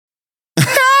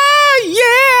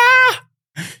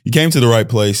You came to the right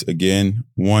place again,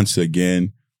 once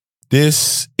again.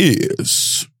 This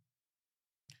is...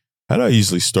 How do I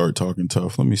usually start talking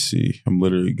tough? Let me see. I'm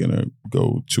literally going to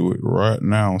go to it right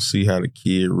now, see how the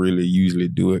kid really usually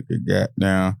do it. Got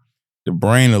down. The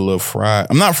brain a little fried.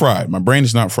 I'm not fried. My brain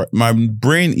is not fried. My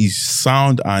brain is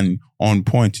sound on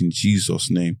point in Jesus'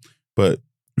 name. But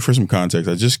for some context,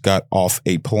 I just got off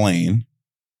a plane,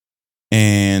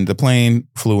 and the plane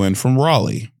flew in from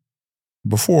Raleigh.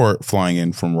 Before flying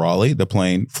in from Raleigh, the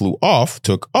plane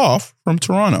took off from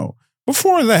Toronto.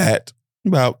 Before that,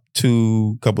 about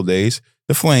couple days,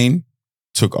 the plane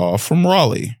took off from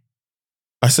Raleigh.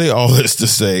 I say all this to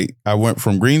say I went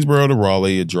from Greensboro to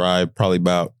Raleigh, a drive probably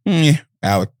about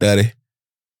hour 30.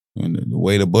 And the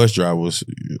way the bus driver was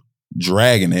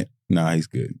dragging it. Nah, he's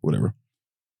good. Whatever.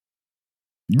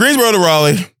 Greensboro to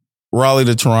Raleigh, Raleigh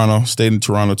to Toronto, stayed in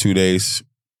Toronto 2 days,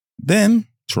 then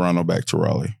Toronto back to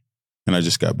Raleigh. And I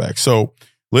just got back. So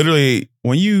literally,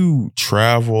 when you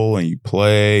travel and you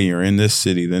play, you're in this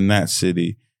city, then that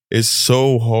city, it's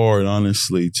so hard,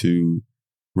 honestly, to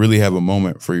really have a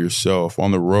moment for yourself. On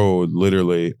the road,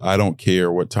 literally, I don't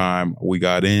care what time we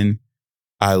got in.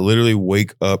 I literally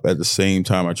wake up at the same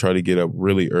time. I try to get up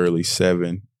really early,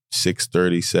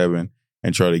 6:30, 7,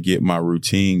 and try to get my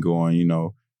routine going,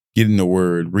 get in the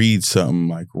word, read something,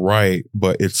 like write.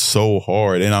 But it's so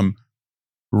hard. And I'm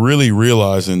really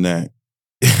realizing that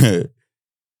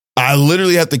I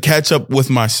literally have to catch up with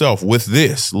myself with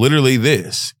this, literally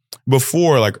this.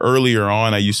 Before, like earlier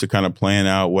on, I used to kind of plan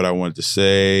out what I wanted to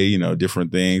say,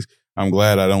 different things. I'm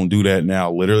glad I don't do that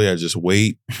now. Literally, I just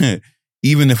wait.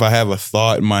 Even if I have a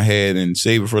thought in my head and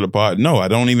save it for the pod. No, I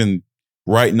don't even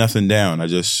write nothing down. I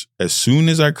just, as soon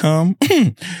as I come,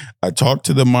 I talk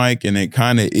to the mic, and it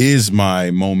kind of is my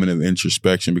moment of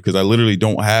introspection because I literally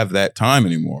don't have that time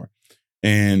anymore.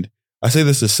 And I say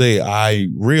this to say, I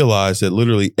realize that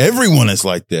literally everyone is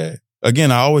like that.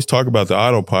 Again, I always talk about the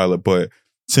autopilot, but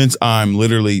since I'm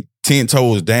literally 10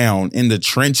 toes down in the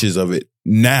trenches of it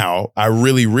now, I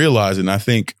really realize, and I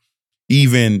think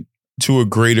even to a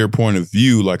greater point of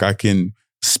view, like I can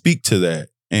speak to that.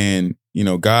 And,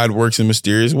 God works in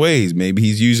mysterious ways. Maybe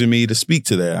he's using me to speak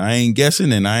to that. I ain't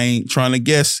guessing, and I ain't trying to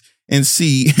guess and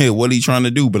see what he's trying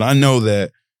to do. But I know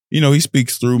that, he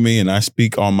speaks through me, and I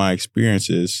speak on my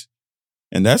experiences.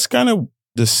 And that's kind of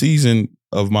the season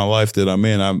of my life that I'm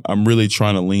in. I'm really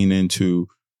trying to lean into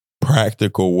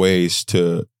practical ways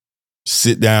to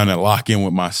sit down and lock in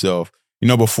with myself.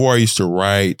 Before I used to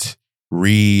write,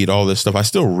 read, all this stuff. I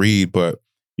still read, but,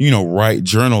 write,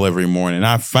 journal every morning.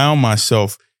 I found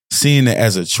myself seeing it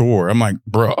as a chore. I'm like,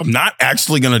 bro, I'm not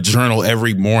actually going to journal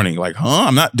every morning. Like,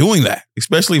 I'm not doing that.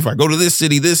 Especially if I go to this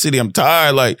city, I'm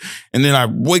tired. And then I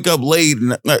wake up late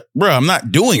and bro, I'm not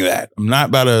doing that. I'm not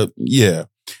about to, yeah.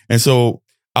 And so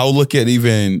I'll look at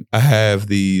I have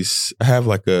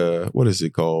what is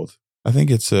it called? I think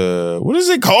it's what is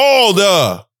it called?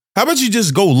 How about you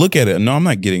just go look at it? No, I'm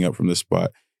not getting up from this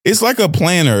spot. It's like a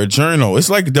planner, a journal. It's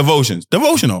like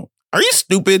devotional. Are you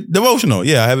stupid? Devotional.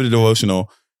 Yeah, I have a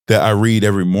devotional that I read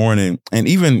every morning. And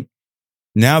even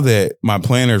now that my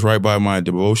planner is right by my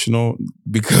devotional,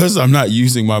 because I'm not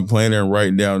using my planner and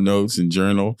writing down notes and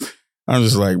journal, I'm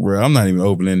just like, bro, I'm not even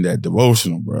opening that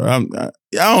devotional, bro. I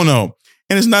don't know.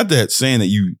 And it's not that saying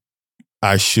that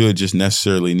I should just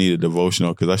necessarily need a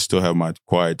devotional, because I still have my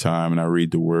quiet time and I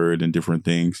read the word and different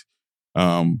things.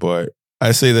 But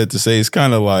I say that to say it's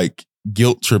kind of like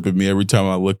guilt tripping me every time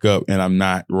I look up and I'm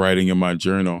not writing in my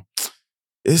journal.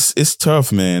 It's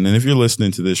tough, man. And if you're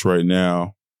listening to this right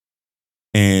now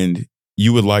and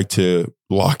you would like to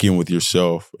lock in with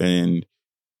yourself and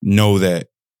know that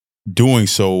doing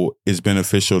so is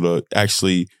beneficial to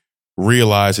actually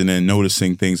realize and then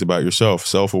noticing things about yourself.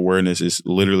 Self-awareness is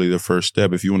literally the first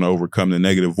step. If you want to overcome the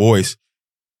negative voice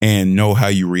and know how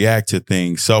you react to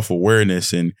things,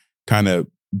 self-awareness and kind of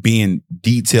being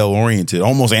detail oriented,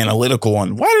 almost analytical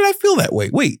on why did I feel that way?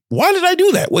 Wait, why did I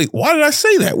do that? Wait, why did I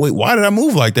say that? Wait, why did I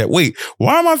move like that? Wait,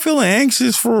 why am I feeling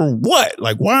anxious for what?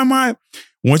 Like,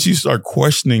 once you start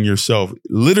questioning yourself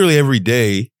literally every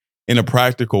day in a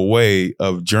practical way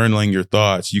of journaling your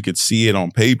thoughts, you could see it on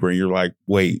paper and you're like,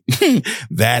 wait,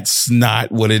 that's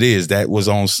not what it is. I was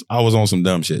on some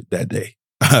dumb shit that day.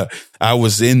 I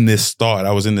was in this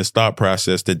thought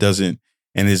process that doesn't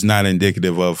and is not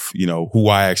indicative of, who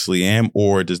I actually am,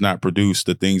 or does not produce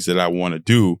the things that I want to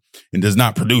do and does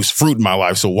not produce fruit in my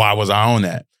life. So why was I on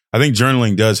that? I think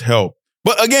journaling does help.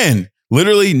 But again,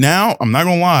 literally now, I'm not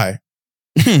going to lie,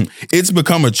 it's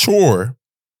become a chore.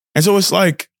 And so it's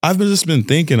like, I've just been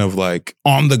thinking of like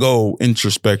on the go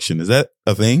introspection. Is that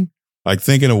a thing? Like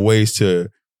thinking of ways to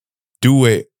do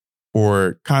it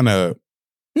or kind of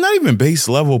not even base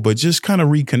level, but just kind of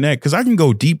reconnect, because I can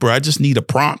go deeper. I just need a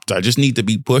prompt. I just need to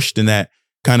be pushed in that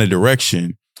kind of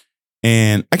direction.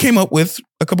 And I came up with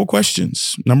a couple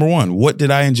questions. Number 1, what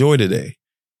did I enjoy today?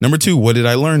 Number 2, what did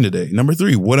I learn today? Number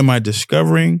 3, what am I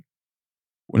discovering?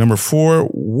 Number 4,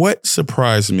 what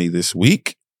surprised me this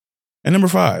week? And number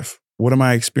 5, what am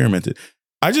I experimenting?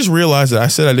 I just realized that I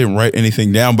said I didn't write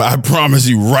anything down, but I promise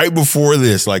you, right before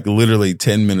this, like literally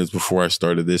 10 minutes before I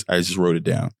started this, I just wrote it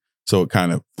down. So it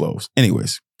kind of flows.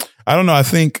 Anyways, I don't know. I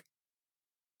think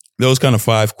those kind of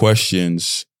 5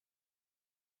 questions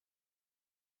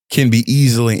can be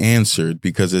easily answered,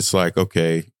 because it's like,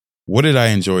 okay, what did I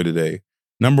enjoy today?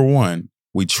 Number 1,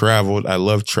 we traveled. I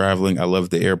love traveling. I love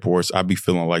the airports. I be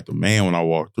feeling like the man when I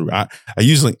walk through. I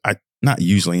not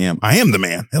usually am. I am the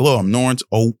man. Hello, I'm Lawrence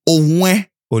Owen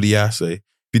Odiase. If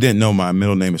you didn't know, my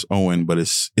middle name is Owen, but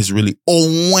it's really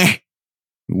Owen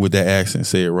with that accent.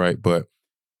 Say it right. But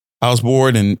I was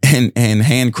born and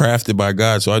handcrafted by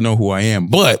God, so I know who I am.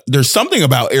 But there's something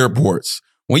about airports.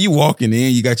 When you walking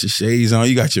in, you got your shades on,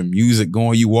 you got your music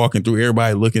going, you walking through,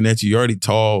 everybody looking at you. You're already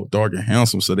tall, dark, and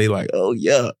handsome. So they like, oh,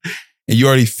 yeah. And you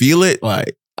already feel it.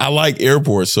 Like, I like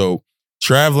airports. So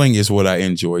traveling is what I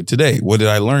enjoyed today. What did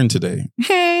I learn today?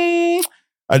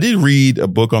 I did read a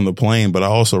book on the plane, but I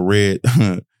also read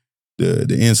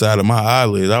the inside of my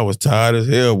eyelids. I was tired as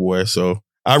hell, boy. So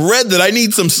I read that I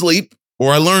need some sleep,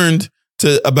 or I learned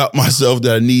about myself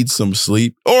that I need some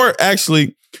sleep. Or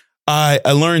actually, I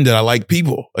learned that I like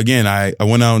people. Again, I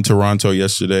went out in Toronto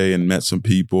yesterday and met some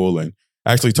people, and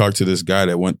actually talked to this guy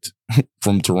that went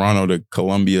from Toronto to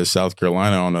Columbia, South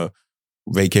Carolina on a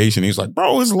vacation. He's like,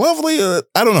 bro, it's lovely.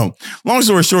 I don't know. Long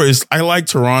story short is I like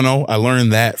Toronto. I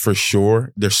learned that for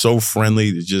sure. They're so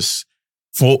friendly. They're just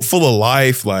full of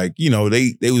life. Like, you know,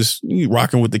 they was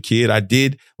rocking with the kid. I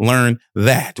did learn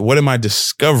that. What am I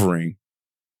discovering?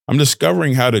 I'm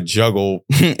discovering how to juggle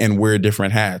and wear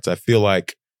different hats. I feel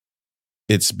like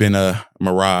it's been a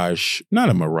mirage, not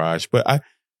a mirage, but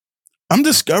I'm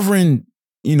discovering,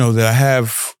 you know, that I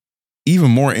have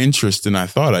even more interest than I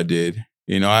thought I did.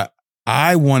 You know,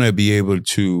 I want to be able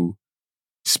to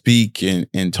speak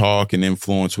and talk and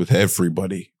influence with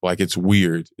everybody. Like, it's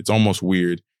weird. It's almost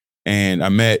weird. And I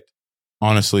met,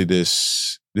 honestly,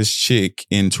 this chick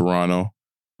in Toronto,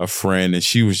 a friend, and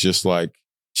she was just like,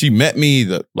 she met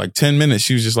me like 10 minutes.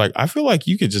 She was just like, I feel like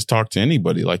you could just talk to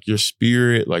anybody, like your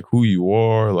spirit, like who you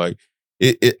are. Like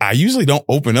I usually don't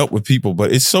open up with people,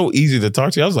 but it's so easy to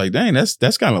talk to you. I was like, dang,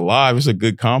 that's kind of live. It's a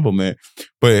good compliment.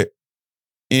 But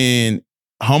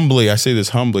humbly, I say this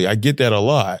humbly, I get that a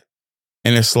lot.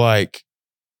 And it's like,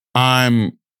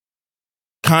 I'm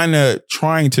kind of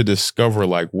trying to discover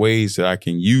like ways that I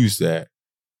can use that,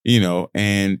 you know,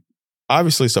 and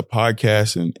obviously it's a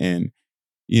podcast and,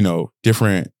 you know,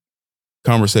 different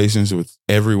conversations with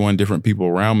everyone, different people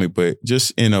around me, but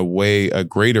just in a way, a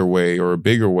greater way or a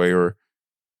bigger way, or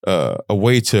a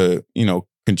way to, you know,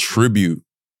 contribute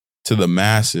to the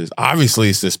masses. Obviously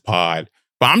it's this pod,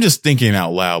 but I'm just thinking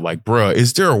out loud, like, bruh,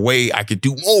 is there a way I could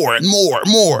do more and more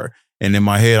and more? And in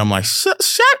my head, I'm like, shut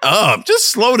up.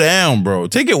 Just slow down, bro.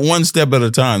 Take it one step at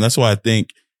a time. That's why I think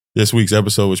this week's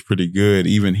episode was pretty good.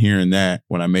 Even hearing that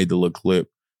when I made the little clip.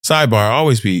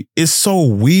 Sidebar, it's so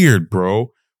weird,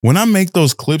 bro. When I make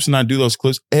those clips and I do those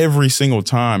clips every single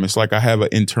time, it's like I have an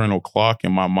internal clock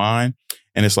in my mind.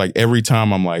 And it's like every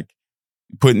time I'm like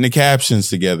putting the captions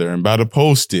together and about to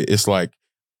post it, it's like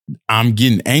I'm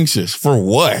getting anxious for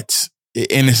what?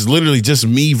 And it's literally just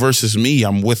me versus me.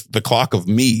 I'm with the clock of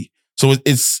me. So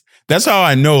that's how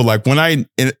I know, like when and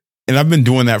I've been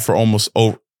doing that for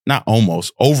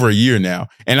over a year now.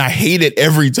 And I hate it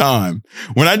every time.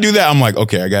 When I do that, I'm like,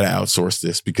 okay, I got to outsource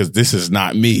this because this is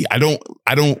not me. I don't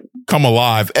come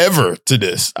alive ever to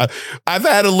this. I've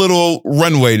had a little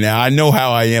runway now. I know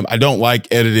how I am. I don't like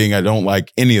editing. I don't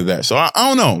like any of that. So I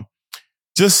don't know.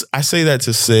 I say that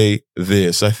to say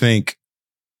this. I think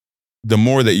the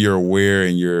more that you're aware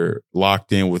and you're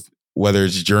locked in with whether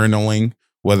it's journaling,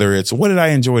 whether it's what did I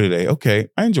enjoy today? Okay,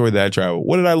 I enjoyed that travel.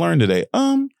 What did I learn today?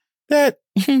 That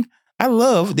I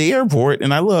love the airport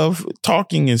and I love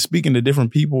talking and speaking to different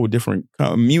people, different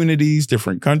communities,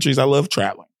 different countries. I love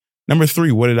traveling. Number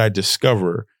 3, what did I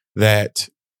discover? That,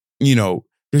 you know,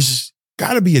 there's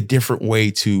got to be a different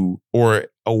way or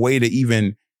a way to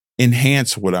even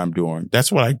enhance what I'm doing.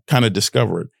 That's what I kind of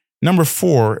discovered. Number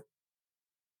 4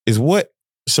 is what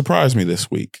surprised me this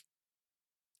week.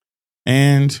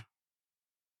 And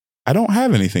I don't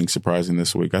have anything surprising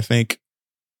this week. I think,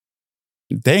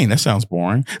 dang, that sounds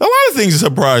boring. A lot of things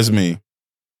surprise me.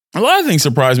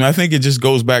 I think it just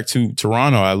goes back to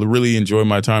Toronto. I really enjoyed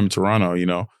my time in Toronto. You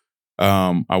know,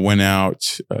 I went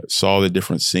out, saw the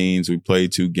different scenes. We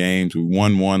played 2 games. We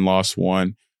won 1, lost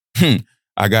 1.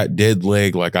 I got dead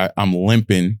leg. Like I'm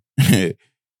limping.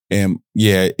 And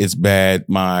yeah, it's bad.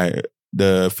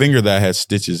 The finger that I had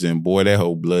stitches in, boy, that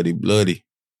whole bloody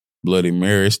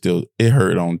Mary. It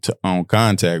hurt on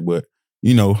contact, but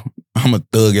you know, I'm gonna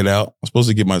thug it out. I'm supposed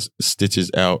to get my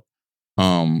stitches out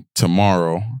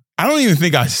tomorrow. I don't even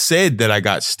think I said that I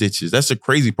got stitches. That's the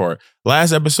crazy part.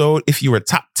 Last episode, if you were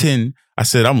top 10, I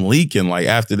said I'm leaking. Like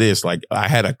after this, like I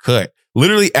had a cut.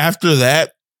 Literally after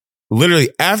that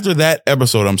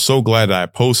episode, I'm so glad that I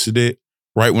posted it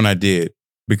right when I did,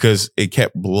 because it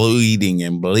kept bleeding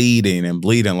and bleeding and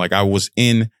bleeding. Like I was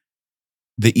in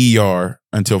the ER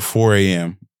until 4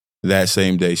 a.m. that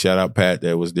same day. Shout out Pat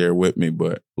that was there with me.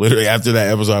 But literally after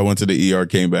that episode, I went to the ER,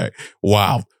 came back.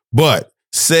 Wow. But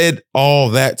said all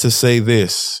that to say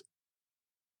this.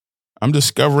 I'm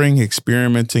discovering,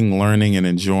 experimenting, learning, and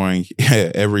enjoying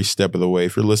every step of the way.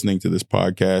 If you're listening to this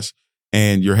podcast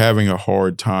and you're having a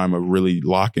hard time of really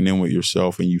locking in with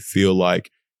yourself and you feel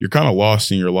like you're kind of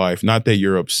lost in your life, not that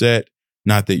you're upset,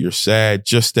 not that you're sad,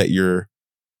 just that you're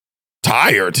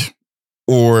tired,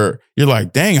 or you're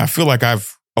like, dang, I feel like a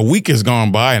week has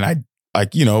gone by and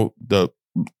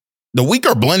the week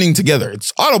are blending together.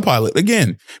 It's autopilot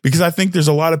again, because I think there's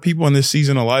a lot of people in this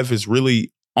season of life is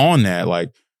really on that.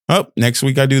 Like, oh, next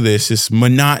week I do this. It's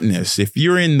monotonous. If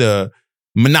you're in the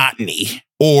monotony,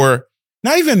 or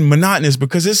not even monotonous,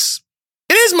 because it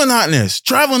is monotonous.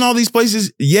 Traveling all these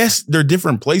places. Yes, they're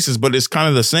different places, but it's kind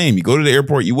of the same. You go to the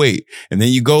airport, you wait, and then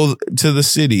you go to the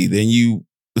city, then you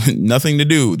nothing to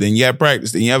do. Then you have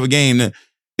practice, then you have a game.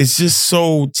 It's just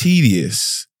so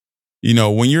tedious. You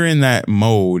know, when you're in that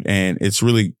mode, and it's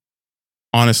really,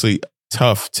 honestly,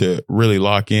 tough to really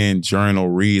lock in, journal,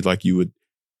 read like you would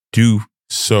do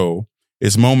so.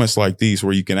 It's moments like these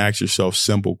where you can ask yourself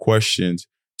simple questions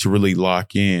to really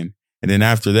lock in. And then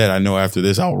after that, I know after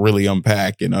this, I'll really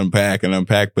unpack.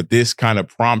 But this kind of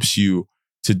prompts you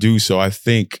to do so. I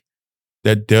think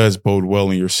that does bode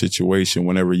well in your situation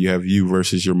whenever you have you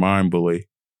versus your mind bully,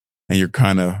 and you're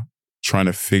kind of trying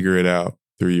to figure it out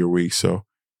through your week. So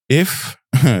if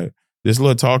this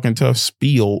little talking tough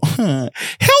spiel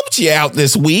helped you out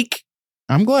this week,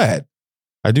 I'm glad.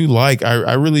 I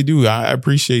really do. I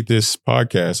appreciate this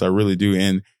podcast. I really do.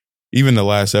 And even the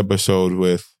last episode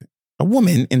with a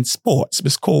woman in sports,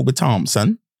 Miss Colby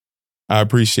Thompson, I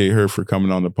appreciate her for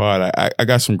coming on the pod. I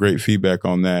got some great feedback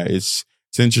on that. It's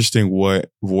interesting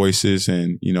what voices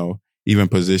and, you know, even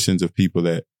positions of people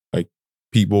that like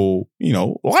people, you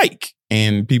know, like,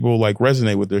 and people like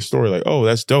resonate with their story. Like, oh,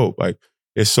 that's dope. Like,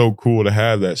 it's so cool to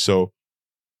have that. So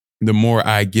the more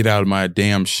I get out of my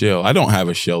damn shell, I don't have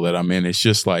a shell that I'm in. It's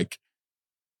just like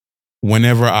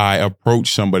whenever I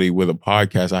approach somebody with a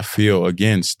podcast, I feel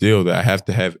again still that I have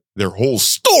to have their whole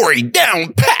story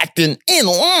down packed and in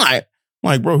line. I'm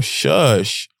like, bro,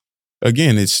 shush.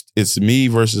 Again, it's me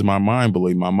versus my mind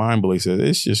bully. My mind bully says,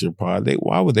 it's just your pod.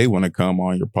 Why would they want to come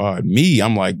on your pod? Me,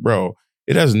 I'm like, bro,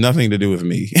 it has nothing to do with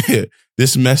me.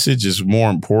 This message is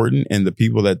more important, and the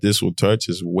people that this will touch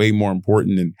is way more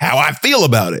important than how I feel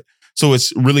about it. So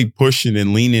it's really pushing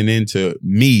and leaning into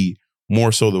me,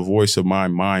 more so the voice of my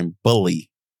mind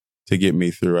bully, to get me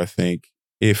through. I think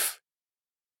if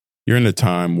you're in a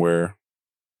time where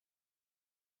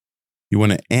you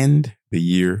want to end the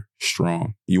year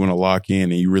strong, you want to lock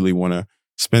in, and you really want to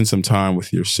spend some time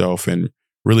with yourself and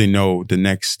really know the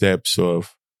next steps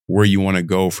of where you want to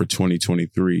go for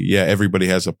 2023. Yeah, everybody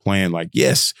has a plan, like,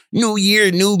 yes, new year,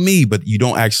 new me, but you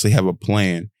don't actually have a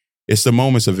plan. It's the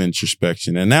moments of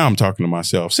introspection. And now I'm talking to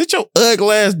myself. Sit your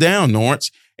ugly ass down,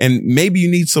 Norrance. And maybe you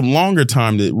need some longer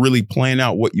time to really plan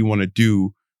out what you want to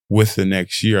do with the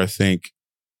next year. I think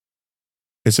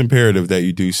it's imperative that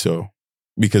you do so,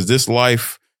 because this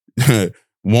life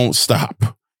won't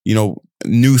stop. You know,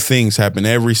 new things happen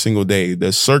every single day.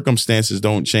 The circumstances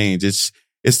don't change. It's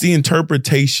the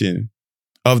interpretation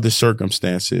of the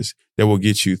circumstances that will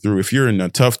get you through. If you're in a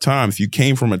tough time, if you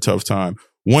came from a tough time,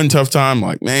 one tough time,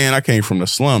 like, man, I came from the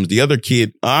slums. The other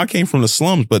kid, I came from the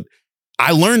slums, but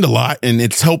I learned a lot and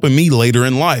it's helping me later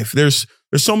in life. There's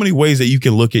so many ways that you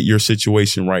can look at your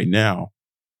situation right now.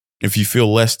 If you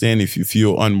feel less than, if you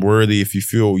feel unworthy, if you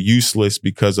feel useless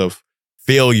because of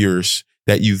failures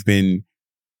that you've been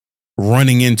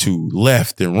running into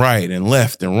left and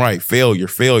right, failure.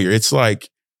 It's like,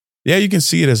 yeah, you can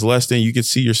see it as less than, you can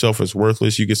see yourself as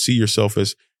worthless. You can see yourself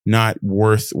as not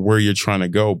worth where you're trying to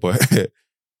go, but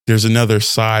there's another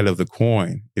side of the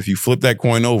coin. If you flip that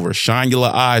coin over, shine your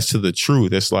eyes to the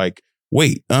truth. It's like,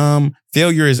 wait,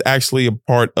 failure is actually a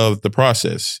part of the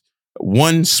process.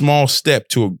 One small step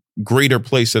to greater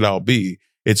place that I'll be.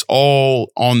 It's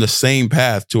all on the same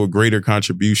path to a greater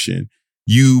contribution.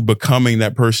 You becoming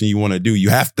that person you want to do. You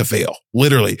have to fail.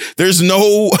 Literally. There's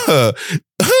no,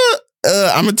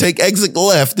 I'm going to take exit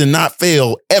left and not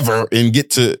fail ever and get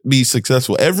to be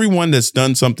successful. Everyone that's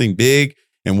done something big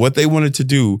and what they wanted to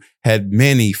do had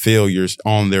many failures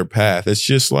on their path. It's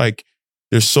just like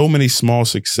there's so many small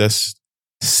successes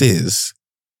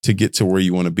to get to where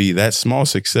you want to be. That small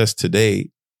success today,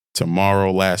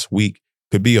 tomorrow, last week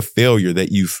could be a failure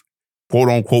that you've quote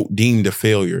unquote deemed a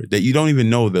failure that you don't even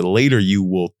know that later you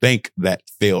will thank that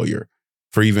failure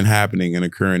for even happening and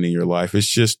occurring in your life. It's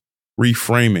just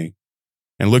reframing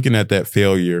and looking at that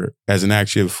failure as an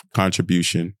active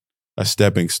contribution, a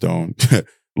stepping stone,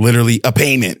 literally a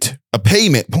payment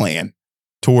plan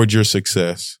towards your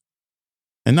success,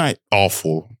 and not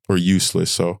awful or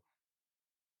useless. So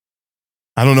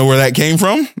I don't know where that came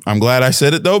from. I'm glad I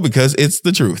said it though, because it's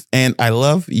the truth. And I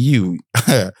love you.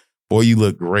 Boy, you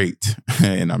look great.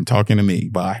 And I'm talking to me.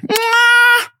 Bye.